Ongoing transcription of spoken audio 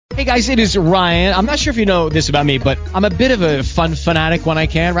Hey guys, it is Ryan. I'm not sure if you know this about me, but I'm a bit of a fun fanatic when I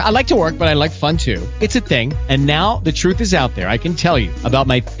can. I like to work, but I like fun too. It's a thing. And now the truth is out there. I can tell you about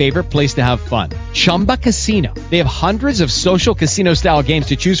my favorite place to have fun. Chumba Casino. They have hundreds of social casino style games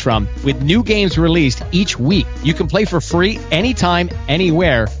to choose from with new games released each week. You can play for free anytime,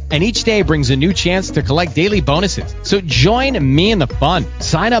 anywhere. And each day brings a new chance to collect daily bonuses. So join me in the fun.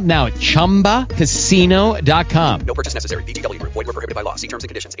 Sign up now at ChumbaCasino.com. No purchase necessary. BTW. Void where prohibited by law. See terms and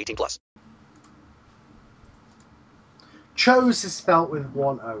conditions. 18+. Chose is spelt with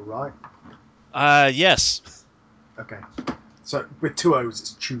one O, right? Yes. Okay. So with two O's,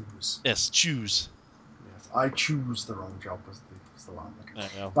 it's choose. Yes, choose. Yes, I choose the wrong job as the line. I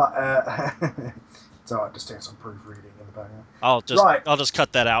know. But it's alright, just doing some proofreading in the background. I'll just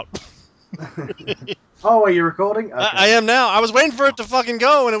cut that out. Oh, are you recording? Okay. I am now. I was waiting for it to fucking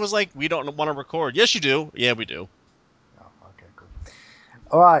go, and it was like, we don't want to record. Yes, you do. Yeah, we do. Oh, okay, cool.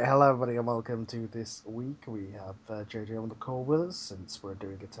 Alright, hello everybody and welcome to this week. We have JJ on the call with us since we're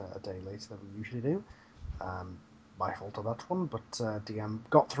doing it a day later than we usually do. My fault on that one, but DM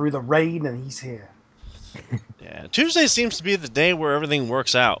got through the rain and he's here. Yeah, Tuesday seems to be the day where everything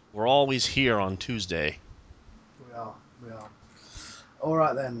works out. We're always here on Tuesday. We are.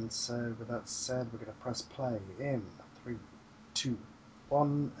 Alright then, so with that said, we're going to press play in 3, 2,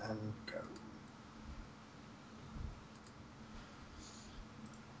 1, and go.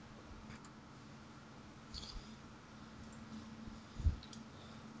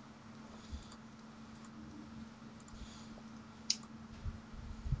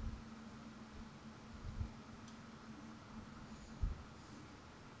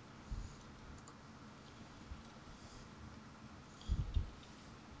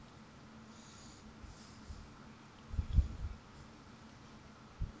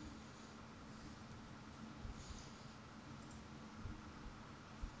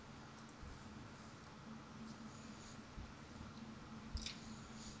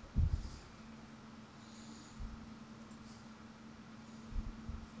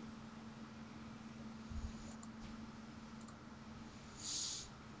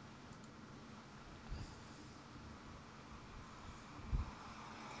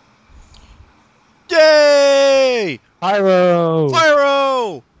 Yay! Pyro!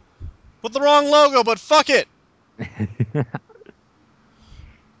 Pyro! With the wrong logo, but fuck it!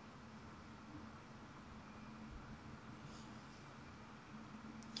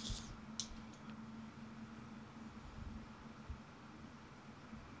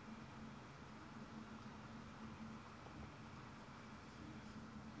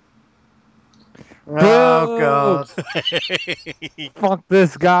 Oh god. Fuck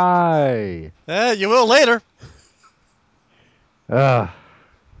this guy! You will later. Ugh.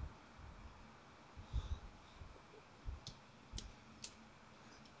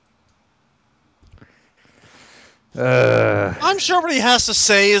 I'm sure what he has to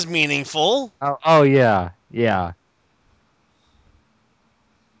say is meaningful. Oh yeah, yeah.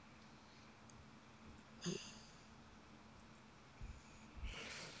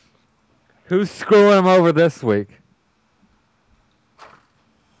 Who's screwing him over this week?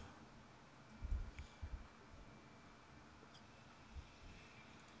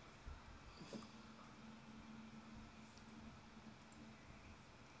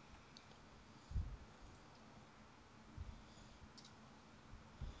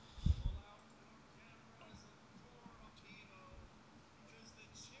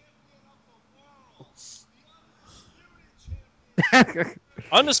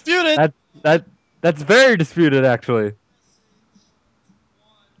 Undisputed. that that that's very disputed, actually.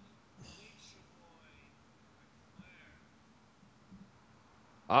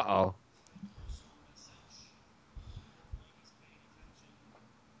 Uh-oh.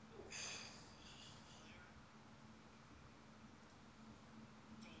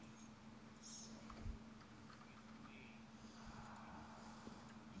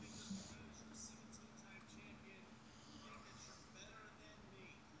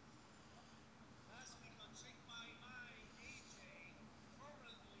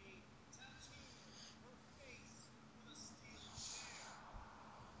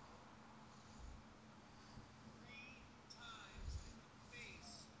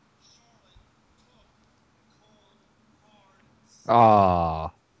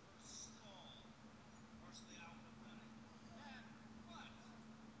 Ah.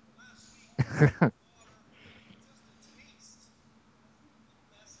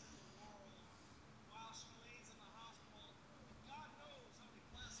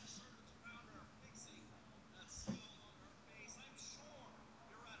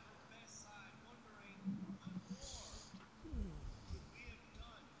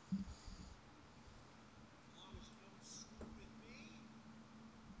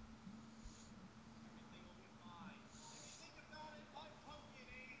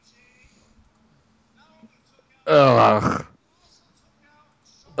 Ugh.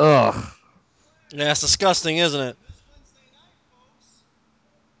 Ugh. Yeah, it's disgusting, isn't it?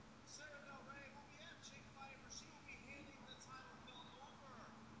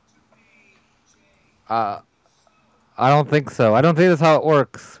 Uh, I don't think so. I don't think that's how it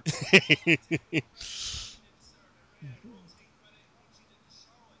works.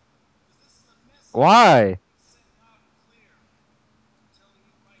 Why?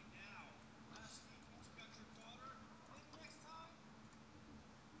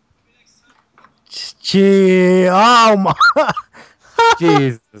 Gee, oh my!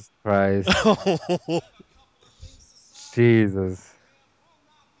 Jesus Christ. Jesus.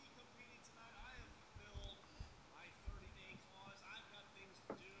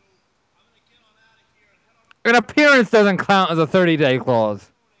 An appearance doesn't count as a 30-day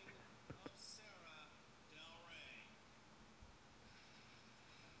clause.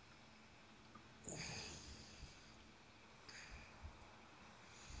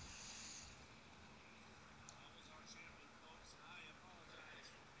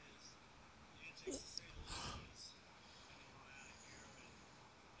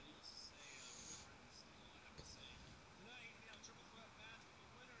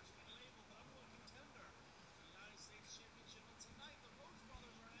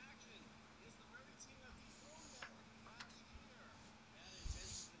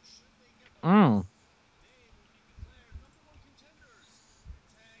 Mm.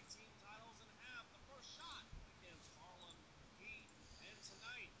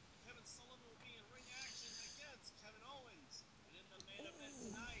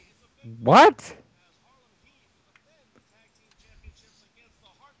 What?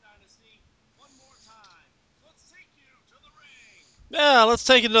 Yeah, let's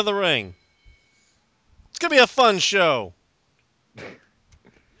take it to the ring. It's gonna be a fun show.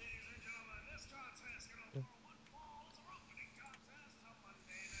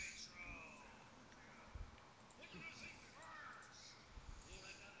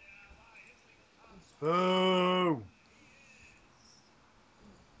 Boo!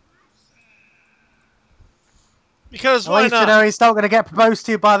 Because At why least you not? know he's not going to get proposed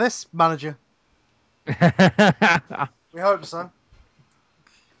to by this manager. We hope so.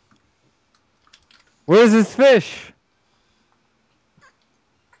 Where's his fish?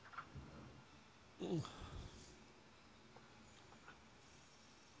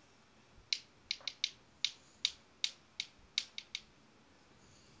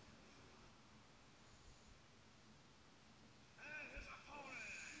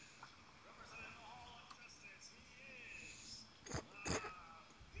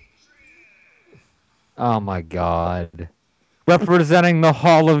 Oh my god. Representing the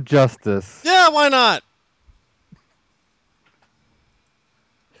Hall of Justice. Yeah, why not?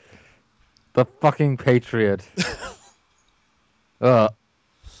 The fucking Patriot. Ugh.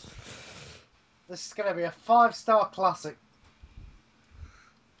 This is going to be a 5-star classic.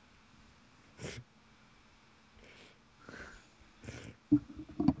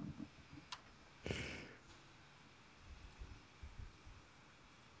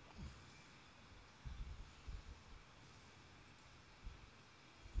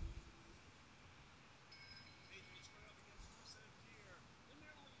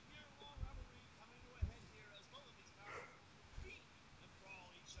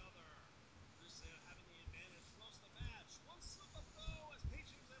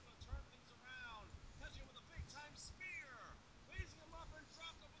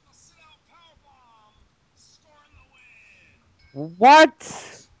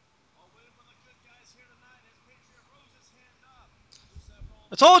 What?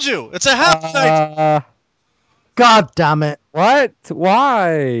 I told you, it's a happy night. Uh, God damn it. what?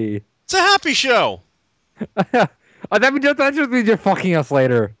 Why? It's a happy show. That just means you're fucking us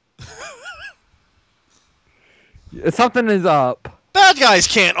later. Something is up. Bad guys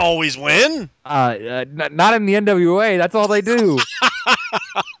can't always win. Not in the NWA. That's all they do.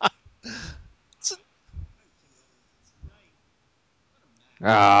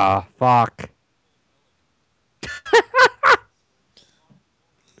 Ah, fuck.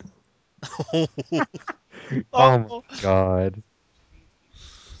 Oh my Oh, god.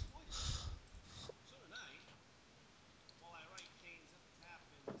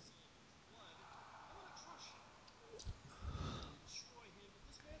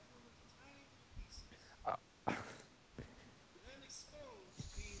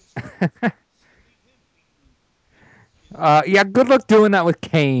 Yeah, good luck doing that with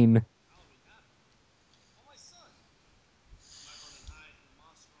Kane.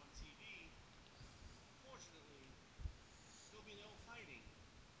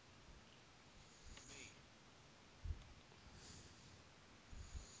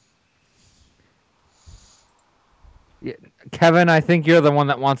 Yeah, Kevin, I think you're the one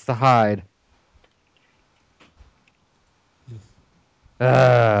that wants to hide.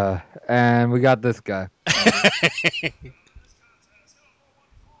 And we got this guy.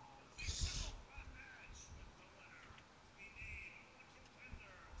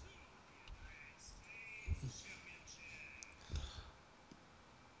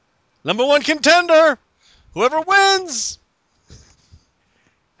 Number one contender. Whoever wins.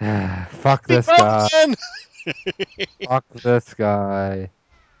 Fuck Be this guy. Roman. Fuck this guy.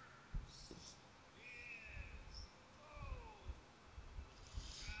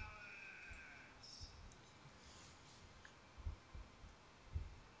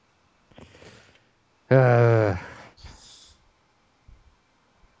 Uh,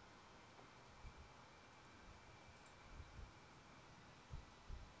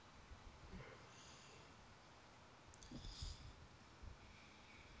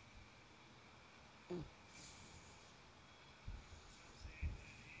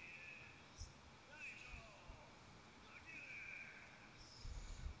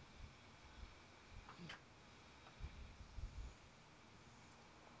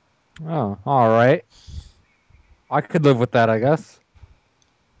 oh, all right. I could live with that, I guess.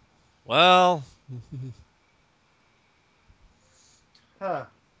 Well, Huh.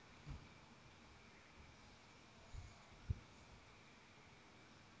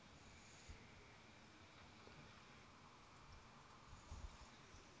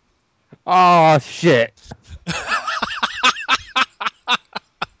 Oh shit.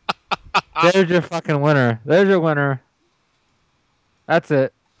 There's your fucking winner. There's your winner. That's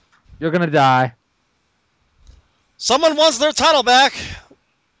it. You're gonna die. someone wants their title back.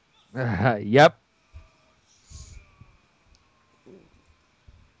 Yep.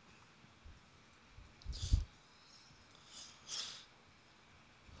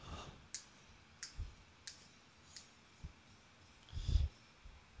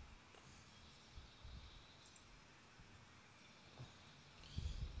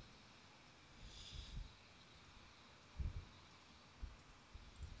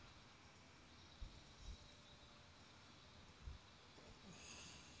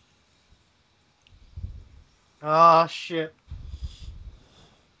 Oh shit.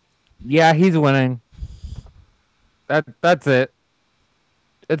 Yeah, he's winning. That's it.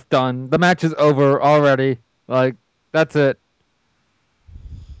 It's done. The match is over already. Like, that's it.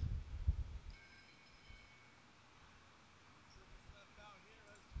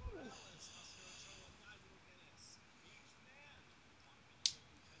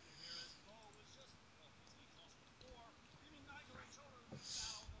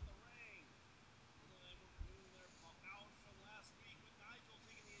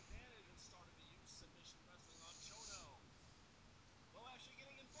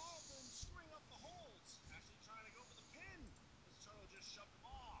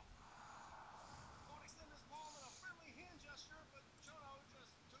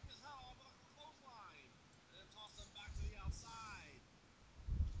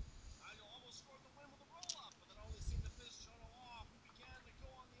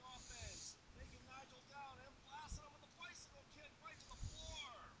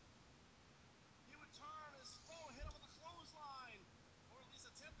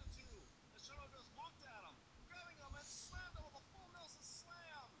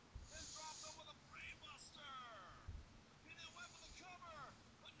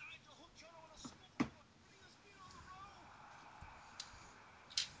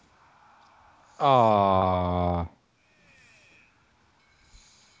 Oh.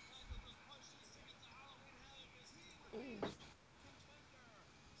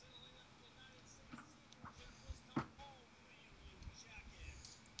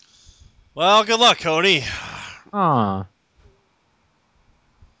 Well, good luck, Cody. Oh.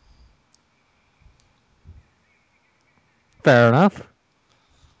 Fair enough.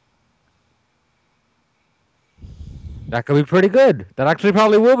 That could be pretty good. That actually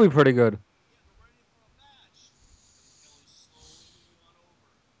probably will be pretty good.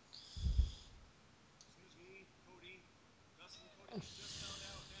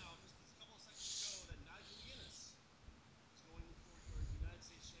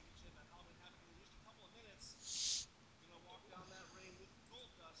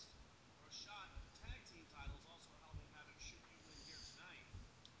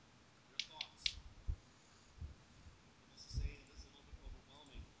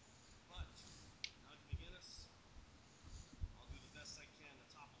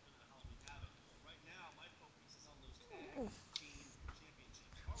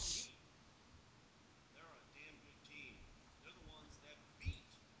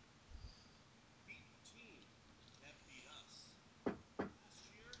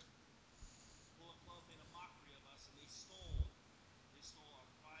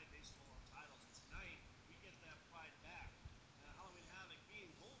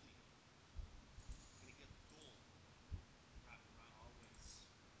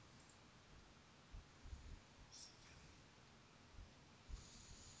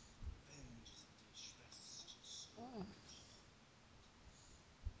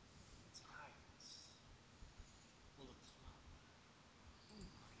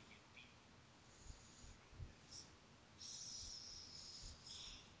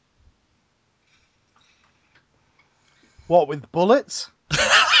 What, with bullets?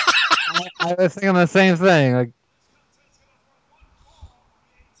 I was thinking the same thing. Like,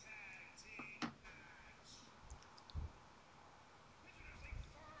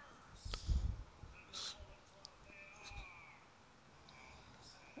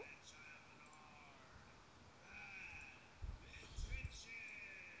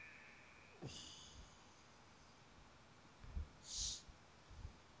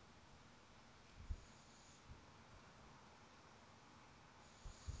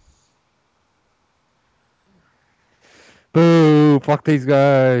 boo! Fuck these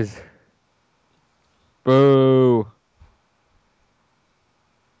guys. Boo!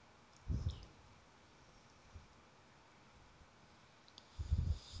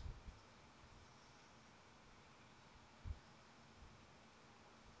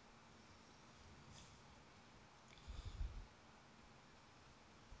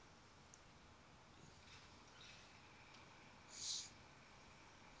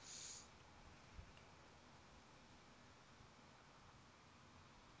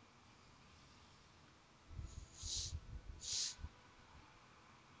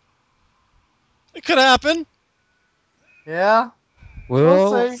 It could happen. Yeah,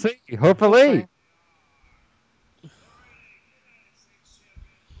 We'll see. Hopefully. see.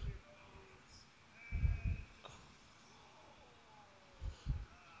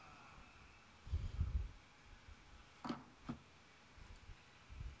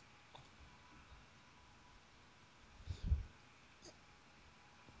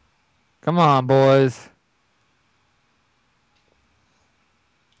 Come on, boys.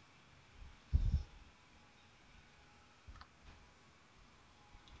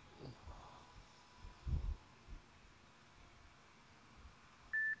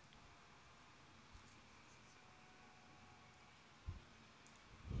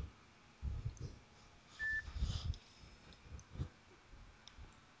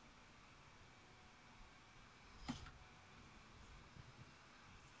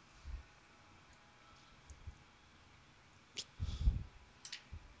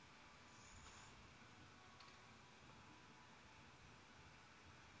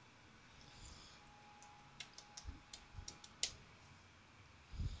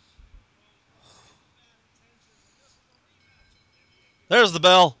 There's the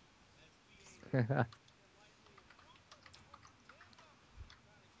bell.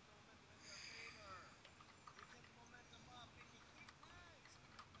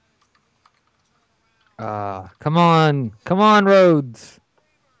 Come on. Come on, Rhodes.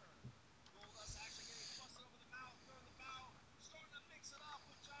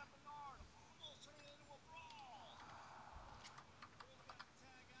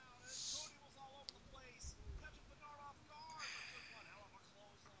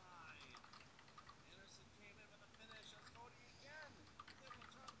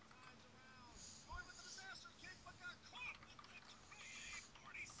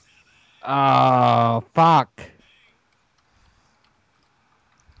 Oh, fuck.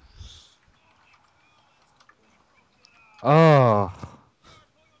 Oh.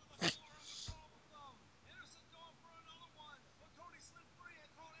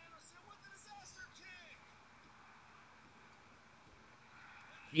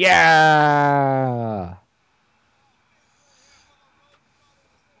 Yeah.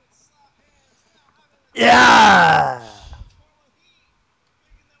 Yeah!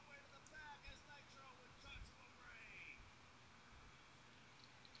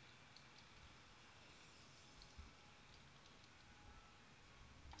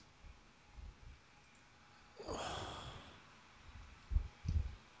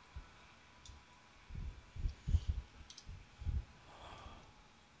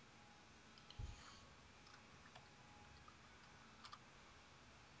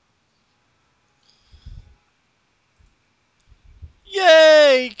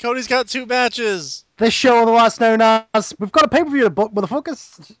 Yay! Cody's got 2 matches. This show, otherwise known as We've Got a Pay-Per-View to book,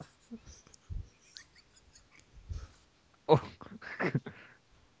 motherfuckers! Oh.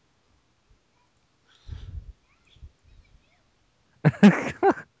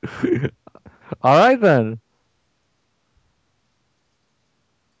 All right then.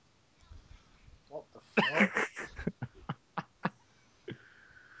 What the fuck?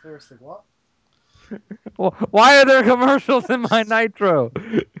 Seriously, what? Why are there commercials in my Nitro?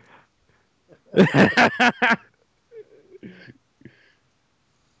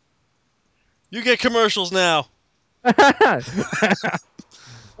 You get commercials now.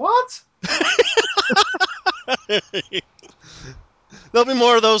 What? There'll be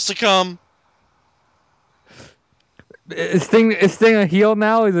more of those to come. Is Sting a heel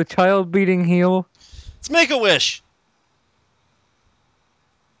now? Is a child beating heel? Let's make a wish.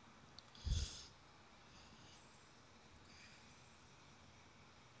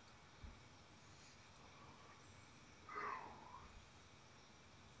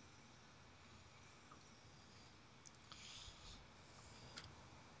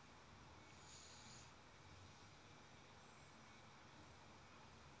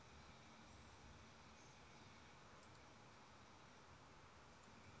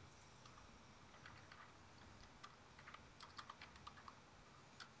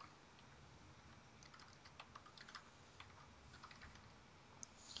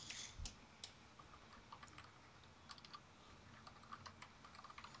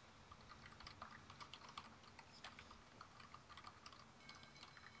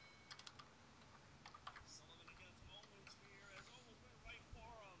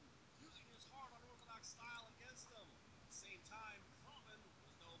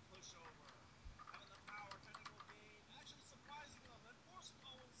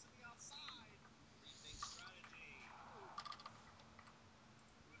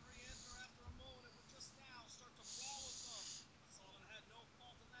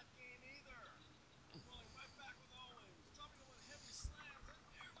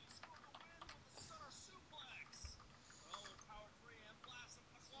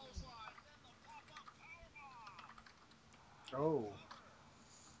 Oh.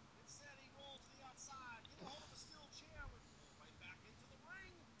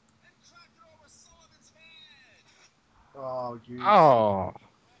 Oh, you. Oh,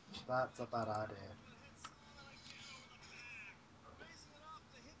 That's a bad idea.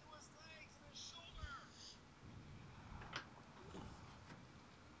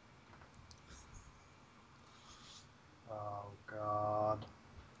 Oh, God.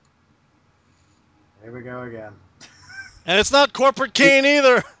 Here we go again. And it's not corporate Kane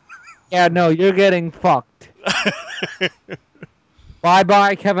either. yeah, no, you're getting fucked. Bye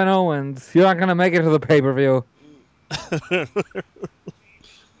bye, Kevin Owens. You're not gonna make it to the pay per view.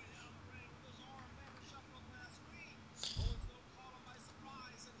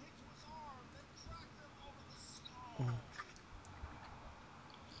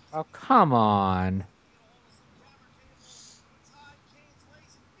 Oh, come on.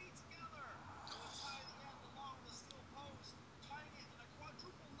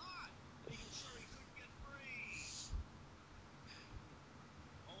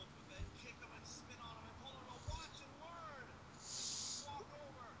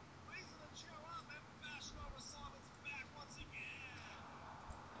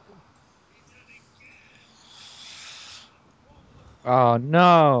 Oh,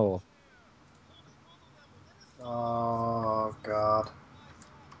 no. Oh, God.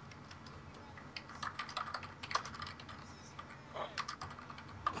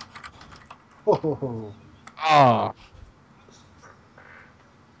 Oh, Oh,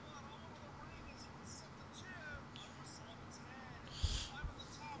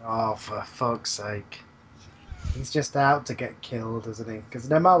 oh, for fuck's sake. He's just out to get killed, isn't he? Because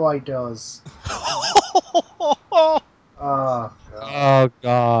no matter what he does. Oh, God. oh,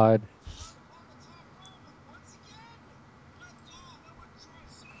 God.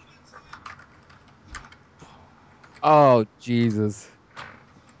 Oh, Jesus.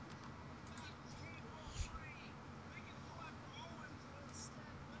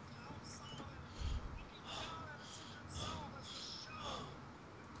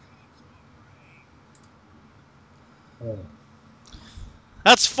 Oh.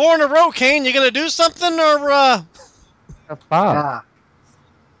 That's 4 in a row, Kane. You gonna do something or The fuck? Yeah.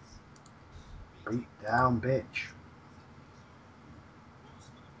 Beat down, bitch.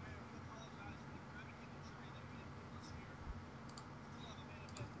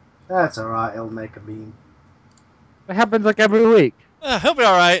 That's alright, he'll make a meme. It happens like every week. he'll be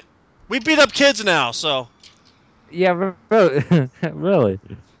all right. We beat up kids now, so Yeah, really. really.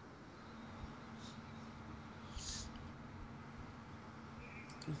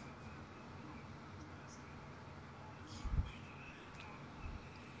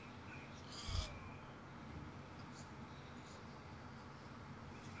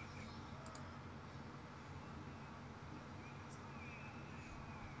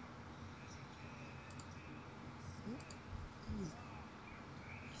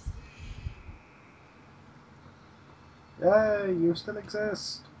 Yay, you still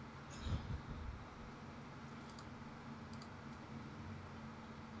exist.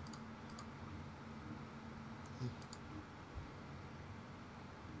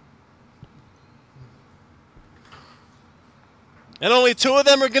 and only 2 of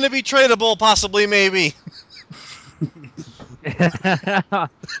them are gonna be tradable, possibly, maybe. well,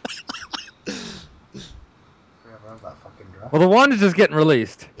 Forgot about that fucking draft. the one is just getting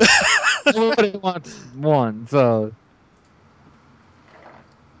released. Nobody wants one, so.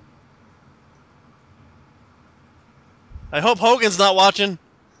 I hope Hogan's not watching.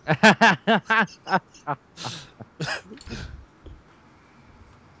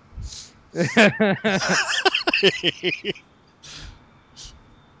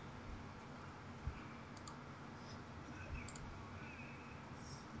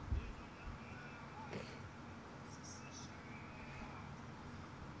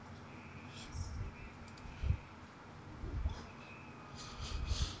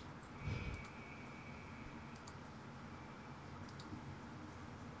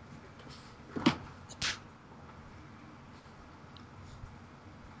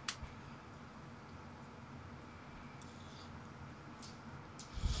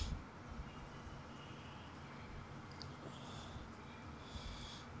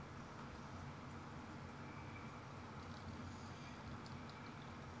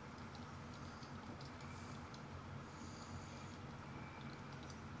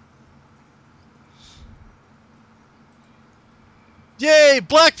 Yay,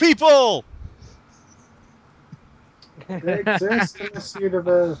 black people! They exist in this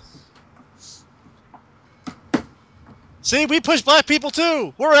universe. See, we push black people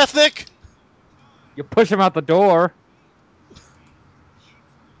too. We're ethnic. you push him out the door.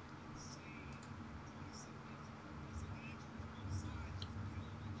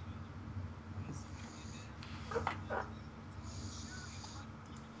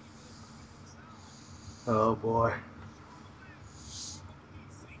 Oh boy.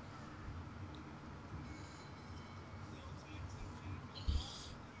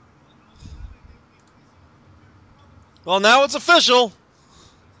 Well, now it's official.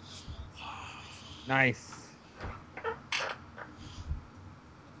 Nice.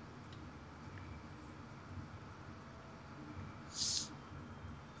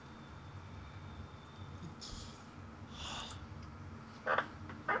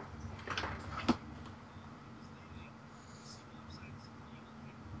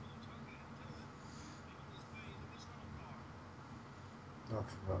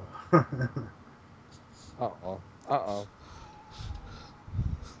 Oh, Uh-oh. Uh-oh.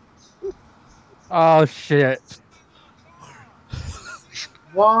 Oh, shit.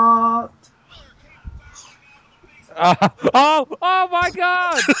 what? Oh my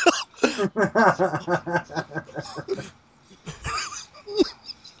God!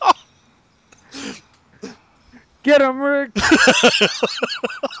 Get him, Rick!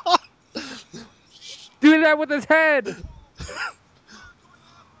 Do that with his head!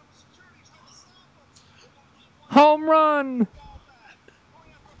 Home run!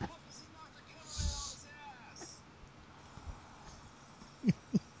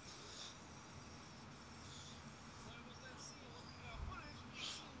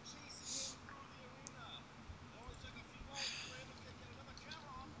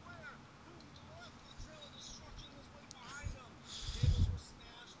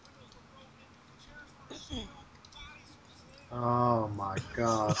 Oh my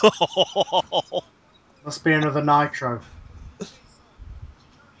god. Must be another Nitro.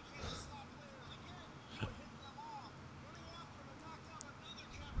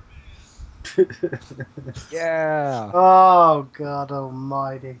 Yeah! Oh god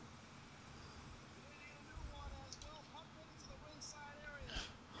almighty.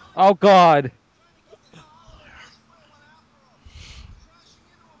 Oh God!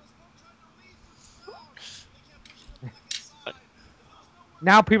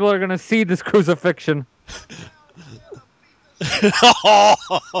 Now people are gonna see this crucifixion.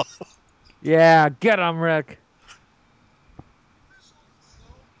 Yeah, get him, Rick!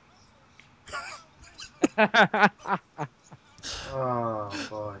 Oh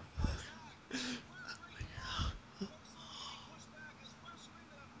boy.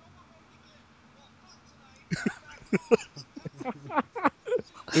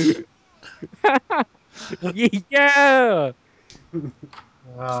 Yeah!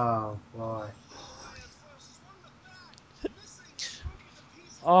 Oh boy.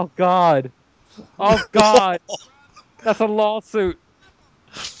 Oh God! Oh God! That's a lawsuit!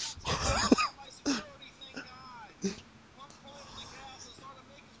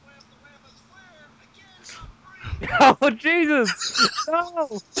 Oh Jesus!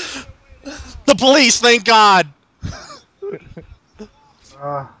 No! The police, thank God.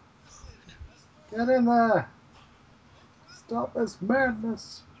 Ah, get in there! Stop this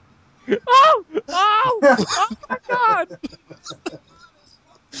madness! Oh! Oh! Oh my God!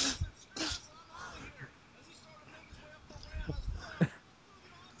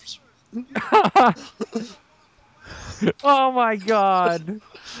 Oh my God!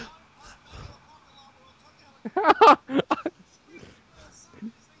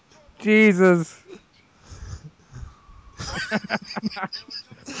 Jesus!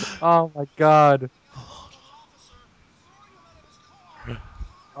 Oh my God!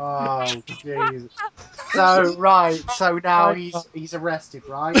 Oh jeez. So right, so now My he's arrested,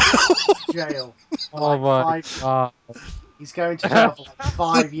 right? He's going to jail for Oh like my 5 years. God! He's going to jail for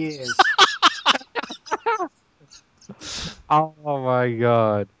like 5 years. Oh my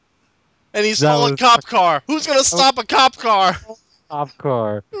God! And he That stole a was cop car. Who's gonna that was stop a cop car? a cop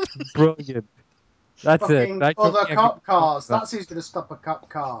car. Brilliant. That's it. Fucking Nitro other can't get cop away cars. with that. That's who's going to stop a cop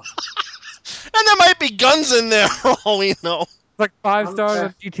car. And there might be guns in there for all we know. It's like 5 stars on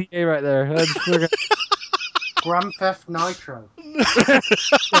Grand GTA right there. That's friggin' Theft Nitro.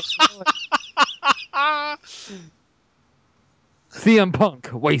 CM Punk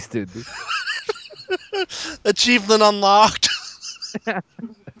wasted. Achievement unlocked.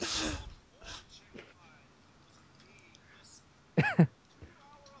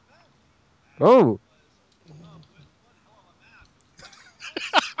 Oh,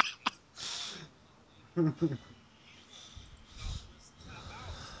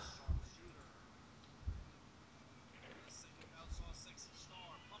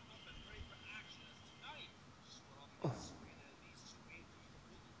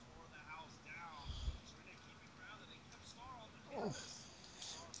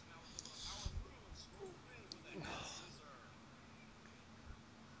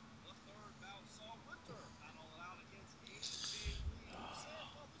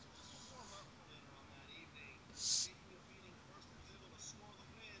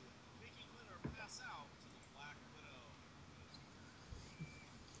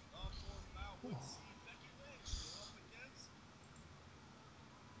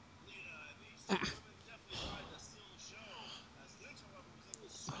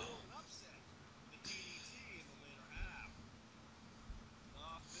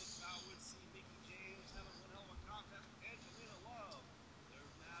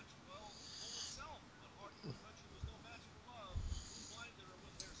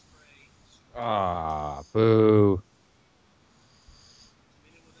 Ah, boo.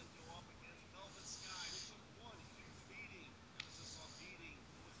 Tamina would then go up against Velvet Sky, who took one huge beating. After this beating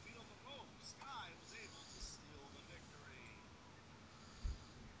was beat on the rope, Sky was able to steal the victory.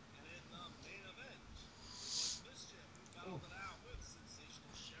 And in the main event, it was Mischief who battled it out with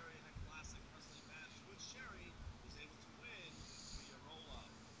Sensational Sherry in a classic wrestling match, to which Sherry was able to win via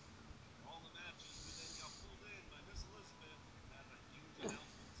roll-up. For all the matches, we then got pulled in by Miss Elizabeth, who had a huge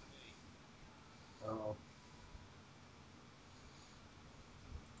announcement to make. Oh,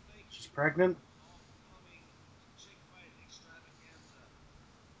 Thank she's you pregnant. all for coming to Chick Fight Extravaganza.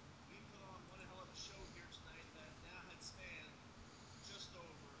 We put on one hell of a show here tonight that now had spanned just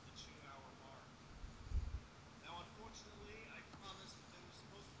over the 2 hour mark. Now, unfortunately, I promised that there was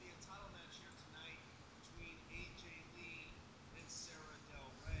supposed to be a title match here tonight between AJ Lee and Sarah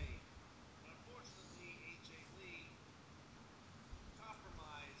Del Rey. But unfortunately, AJ Lee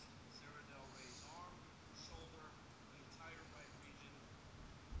compromised Sarah Del Rey's arm, shoulder, the entire right region,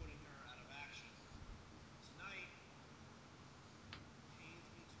 putting her out of action. Tonight, it pains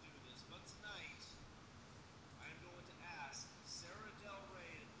me to do this, but tonight, I am going to ask Sarah Del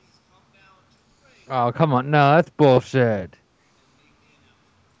Rey to please come down to the ring Oh, come on. No, that's bullshit. and make the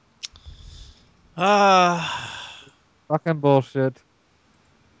announcement. Ah. Fucking bullshit.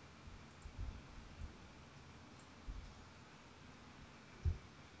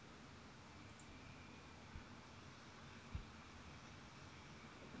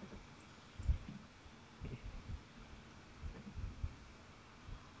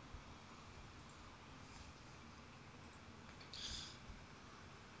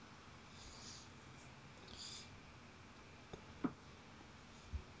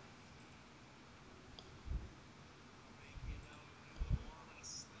 Ray came down to the ring with a arm and a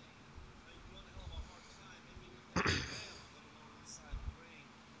sling. Now, he'd be one hell of a hard time making it down the ramp, let alone inside the ring.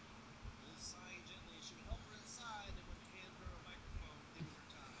 Liz sighing gently as she would help her inside and would hand her a microphone, giving her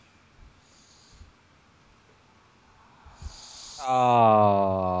time.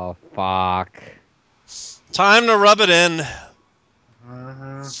 Oh, fuck. Time to rub it in.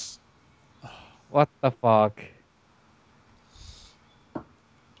 Mm-hmm. What the fuck?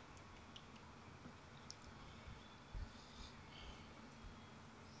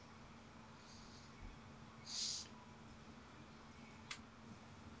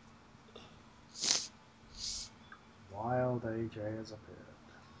 Wild AJ has appeared.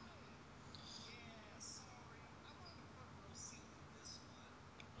 Yeah, sorry. I wanted a front row seat for this one.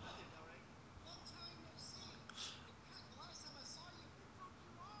 Hi there, Del Rey. Long time no see. God, the last time I saw you, you broke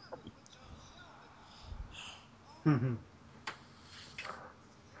your arm and went on the shelf and oh,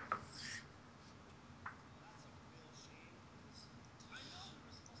 well, that's a real shame because I know we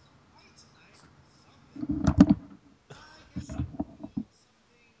were supposed to fight tonight or something. I guess maybe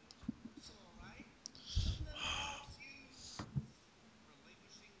something personal, right? Something that involves you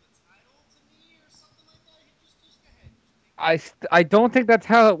relinquishing the title to me or something like that. Here, just go ahead. Just take me I don't think that's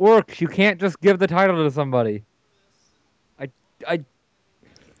how it works. You can't just give the title to somebody. through this and I I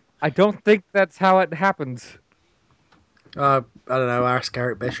I don't think that's how it happens. I don't know. Ask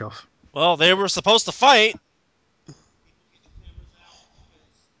Eric Bischoff. well, they were supposed to fight. People, get your cameras out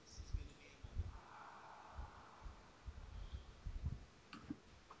because this is going to be a moment.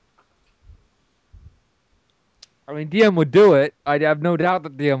 I mean, DM would do it. I have no doubt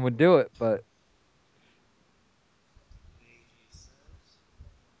that DM would do it, but And AJ says,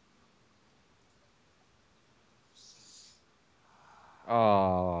 "You're so true."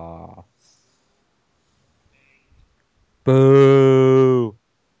 oh, Banged boo,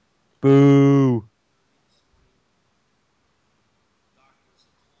 boo. previously. The doctors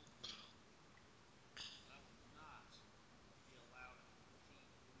have told me that I will not be allowed to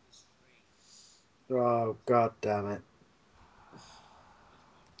compete in this ring. Oh, god damn it. Here's my point.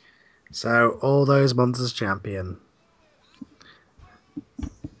 So, all those months as champion. Do it! I can do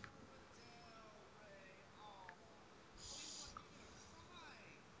it! Sarah Del Rey. Oh, so you what? You're gonna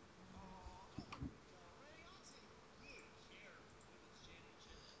cry? Oh, don't worry, Del Rey. I'll take good care of the women's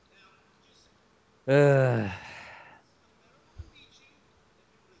championship. Now, just Ugh. a better woman beat you, and if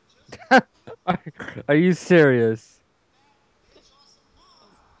you would have just are, are you serious? that bitch awesome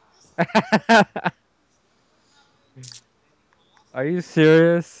pause, this is never gonna happen, and you lost Are the you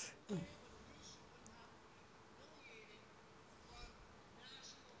title the serious? right way, but at least you wouldn't have to be humiliated in front of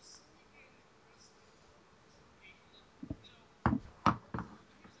national syndicated wrestling television people.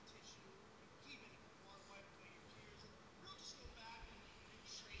 And here's a tissue. Keep it if you want. Wipe away your tears, and we'll just go back and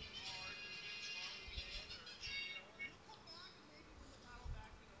train hard and get Charlie in, or and he'll come back and maybe win the title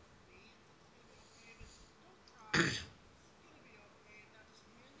back, from me, and it's gonna be okay. But don't cry. It's gonna be okay. Now just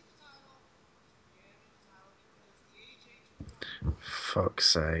hand me the title, Fuck's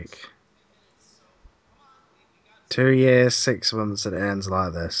sake. So come on, we got 2 years, 6 months, and it ends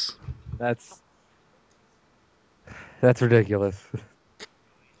like this. That's that's ridiculous.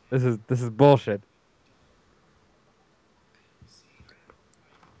 This is bullshit. see right after the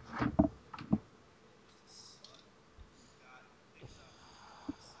fight. There's the slut who got picked up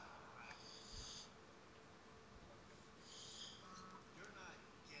by some crackhead. You're not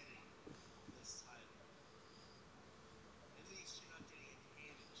getting this title. At least you're not getting it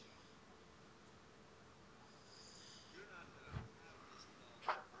handed to you. You're not gonna have this belt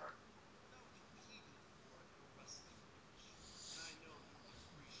without competing for it in a wrestling match. And I know you can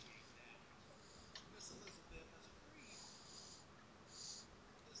appreciate that. Miss Elizabeth has agreed.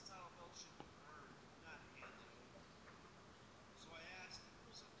 This title belt should be earned, not handed over. So I asked if it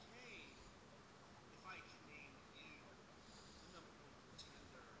was okay if I can name you the number one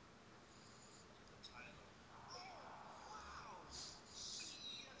contender for the title. Oh, wow!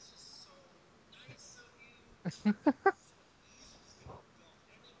 Gee, that's just so nice of you. So easy to get the belt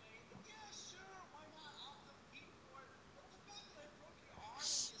anyway. Yeah, sure, why not? I'll compete for it. But the fact that I broke your arm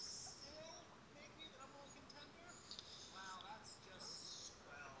and you still make me the number one contender? Wow, that's just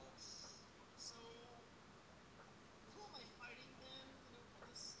swell. So, who am I fighting then? For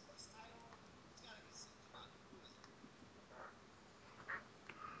this title? It's got to be. Come on, who is it?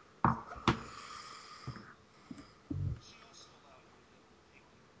 She also allowed me to pick your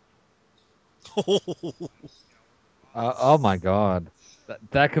opponent. So I scoured the Oh roster. my god. Sure,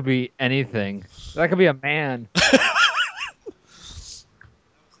 That could be anything. That could be a man.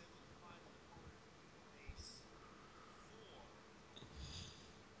 and I was able to find an opponent for you to face for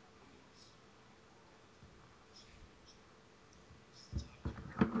the Women's World Championship. She's the top tier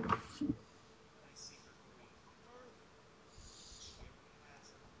contender, and I see her going further than she ever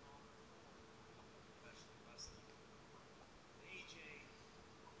has ever gone before in professional wrestling. And AJ,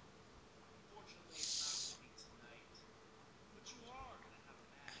 unfortunately, it's not going to be tonight, but you are going to have a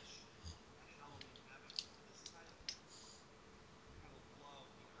match at Halloween Havoc for this title. You're going to love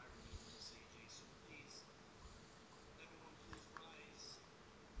the irony of this, AJ. So please, everyone, please rise.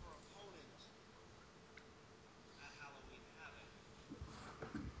 Her opponent at Halloween Havoc.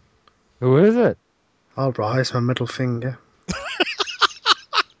 Who is it? I'll rise my middle finger.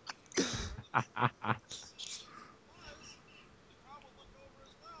 If you guys heard it, see who it was, the crowd would look over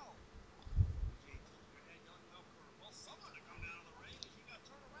as well. AJ tilted her head, yelling out for, well, someone to come down to the ring, and she got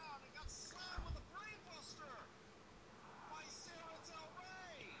turned around and got slammed with a brainbuster by Sarah Del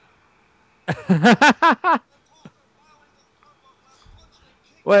Rey. Then tossed her violently to the turnbuckle, punching and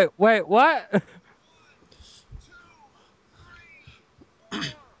kicking. Wait, what? One, two, three,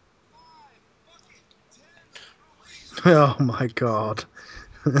 four, five, bucket, 10, release, Oh one, my god.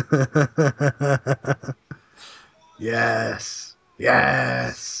 Yes.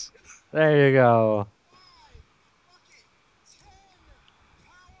 Yes. There you go. five, bucket, 10,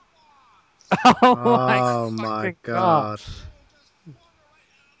 power bombs. Oh my Oh my fucking god. god. And then just flung her right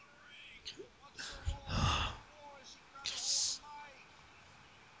out of the ring, watching her roll over to the floor as she grabbed a hold of the mic.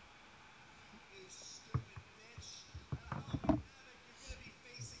 You stupid bitch. At Halloween Havoc, you're going to be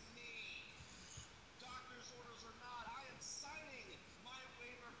facing me. Doctor's orders or not, I am signing my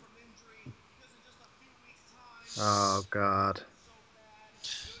waiver from injury because in just a few weeks' time, Oh it's god. going to get so bad,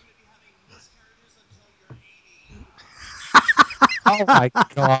 you're going to be having miscarriages until you're 80. Oh my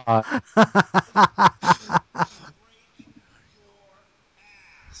god. I'm going to break your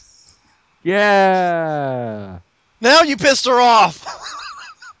ass. Yeah. Now you pissed her off.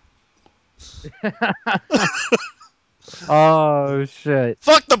 Oh shit.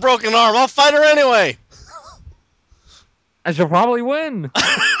 Fuck the broken arm. I'll fight her anyway. I should probably win.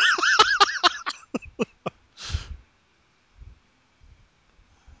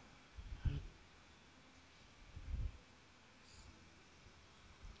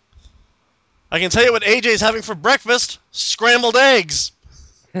 I can tell you what AJ's having for breakfast: scrambled eggs.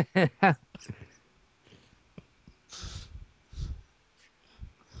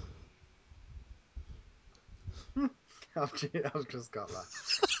 I've just got that.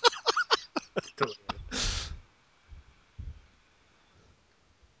 Still here.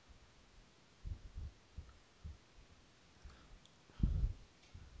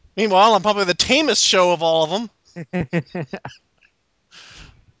 Meanwhile, I'm probably the tamest show of all of them.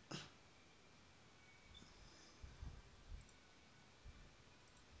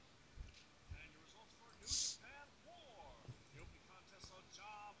 And your results for New Japan War. The opening contest saw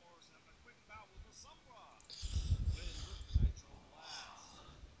John Morrison having a quick bout with the Sombra to win with the Nitro Blast.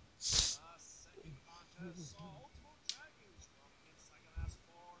 The second contest saw Ultimo Dragons go up against Tiger Mask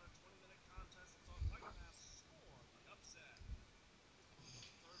 4 in a 20-minute contest that saw Tiger Mask score the upset.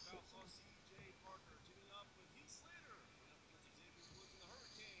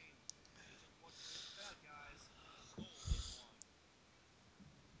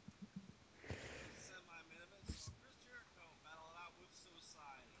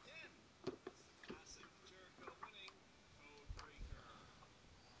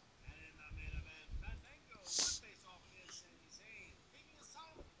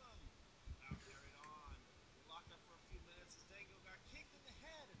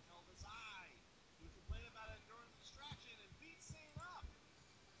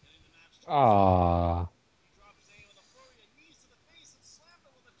 Ah. He dropped his aim on the flurry and knees to the face and slammed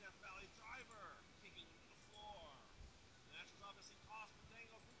him with a Death Valley driver, kicking him to the floor. The match was obviously cost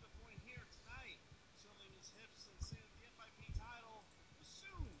Fandango a proof point here tonight, circling his hips and saying that the FIP title was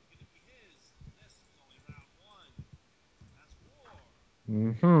soon going to be his. This was only round one. That's war.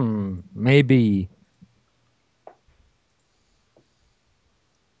 Maybe.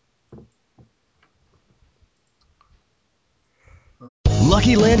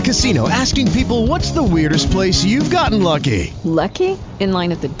 Lucky Land Casino asking people, what's the weirdest place you've gotten lucky? Lucky? In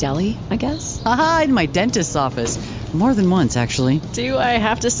line at the deli, I guess? Aha, in my dentist's office. More than once, actually. Do I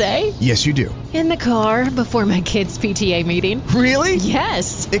have to say? Yes, you do. In the car before my kids' PTA meeting. Really?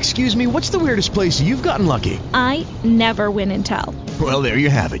 Yes. Excuse me, what's the weirdest place you've gotten lucky? I never win and tell. Well, there you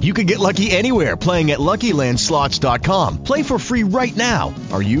have it. You can get lucky anywhere, playing at LuckyLandSlots.com. Play for free right now.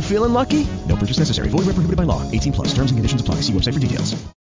 Are you feeling lucky? No purchase necessary. Void where prohibited by law. 18 plus. Terms and conditions apply. See website for details.